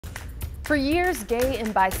For years, gay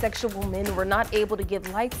and bisexual men were not able to give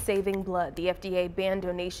life-saving blood. The FDA banned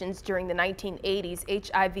donations during the 1980s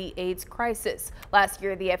HIV/AIDS crisis. Last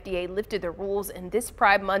year, the FDA lifted the rules, and this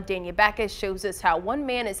Pride Month, Dania Backus shows us how one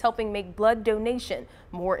man is helping make blood donation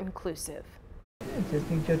more inclusive. Just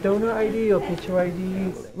need your donor ID or picture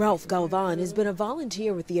ID. Ralph Galvan has been a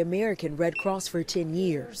volunteer with the American Red Cross for 10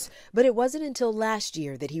 years, but it wasn't until last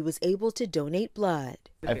year that he was able to donate blood.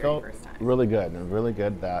 I felt really good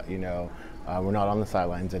that, we're not on the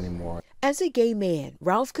sidelines anymore. As a gay man,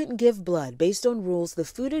 Ralph couldn't give blood based on rules the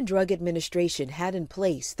Food and Drug Administration had in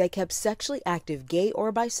place that kept sexually active gay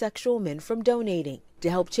or bisexual men from donating. To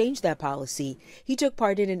help change that policy, he took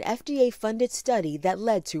part in an FDA-funded study that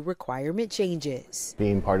led to requirement changes.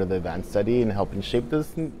 Being part of the advanced study and helping shape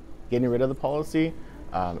this and getting rid of the policy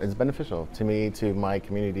is beneficial to me, to my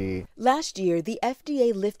community. Last year, the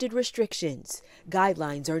FDA lifted restrictions.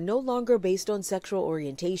 Guidelines are no longer based on sexual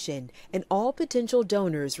orientation, and all potential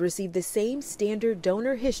donors receive the same standard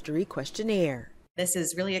donor history questionnaire. This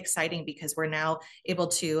is really exciting because we're now able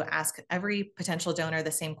to ask every potential donor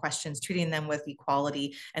the same questions, treating them with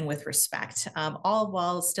equality and with respect, all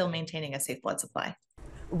while still maintaining a safe blood supply.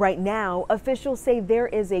 Right now, officials say there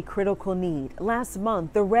is a critical need. Last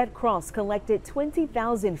month, the Red Cross collected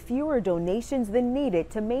 20,000 fewer donations than needed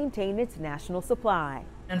to maintain its national supply.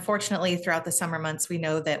 Unfortunately, throughout the summer months, we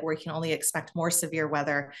know that we can only expect more severe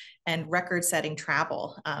weather and record-setting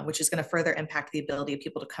travel, which is going to further impact the ability of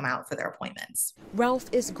people to come out for their appointments. Ralph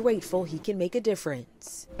is grateful he can make a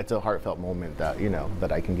difference. It's a heartfelt moment that,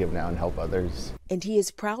 that I can give now and help others. And he is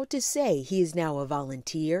proud to say he is now a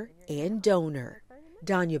volunteer and donor.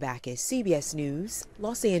 Dania Backus, CBS News,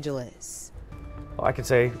 Los Angeles. Well, I can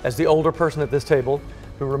say, as the older person at this table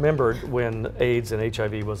who remembered when AIDS and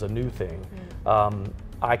HIV was a new thing,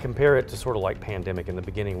 I compare it to sort of like pandemic. In the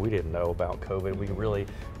beginning, we didn't know about COVID.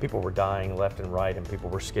 People were dying left and right and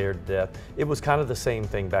people were scared to death. It was kind of the same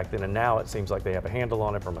thing back then, and now it seems like they have a handle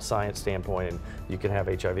on it from a science standpoint, and you can have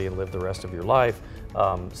HIV and live the rest of your life.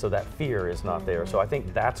 So that fear is not there. So I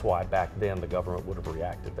think that's why back then the government would have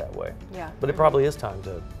reacted that way. Yeah. But it probably is time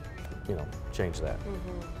to, change that.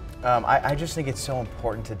 I just think it's so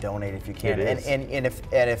important to donate if you can. It is. And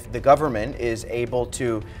if the government is able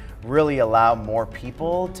to really allow more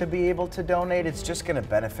people to be able to donate, it's just going to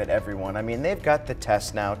benefit everyone. I mean, they've got the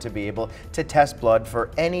test now to be able to test blood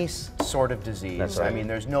for any sort of disease. That's right. I mean,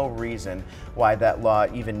 there's no reason why that law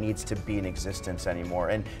even needs to be in existence anymore.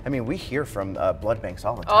 And I mean, we hear from blood banks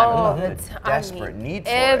all the time about the desperate need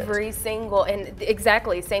for every single, and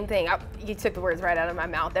exactly same thing. You took the words right out of my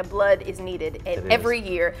mouth. That blood is needed every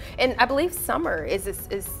year, and I believe summer is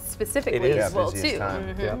specifically as well too.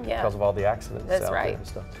 Yeah, because of all the accidents. That's out right. there and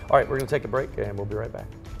stuff. All right, we're going to take a break and we'll be right back.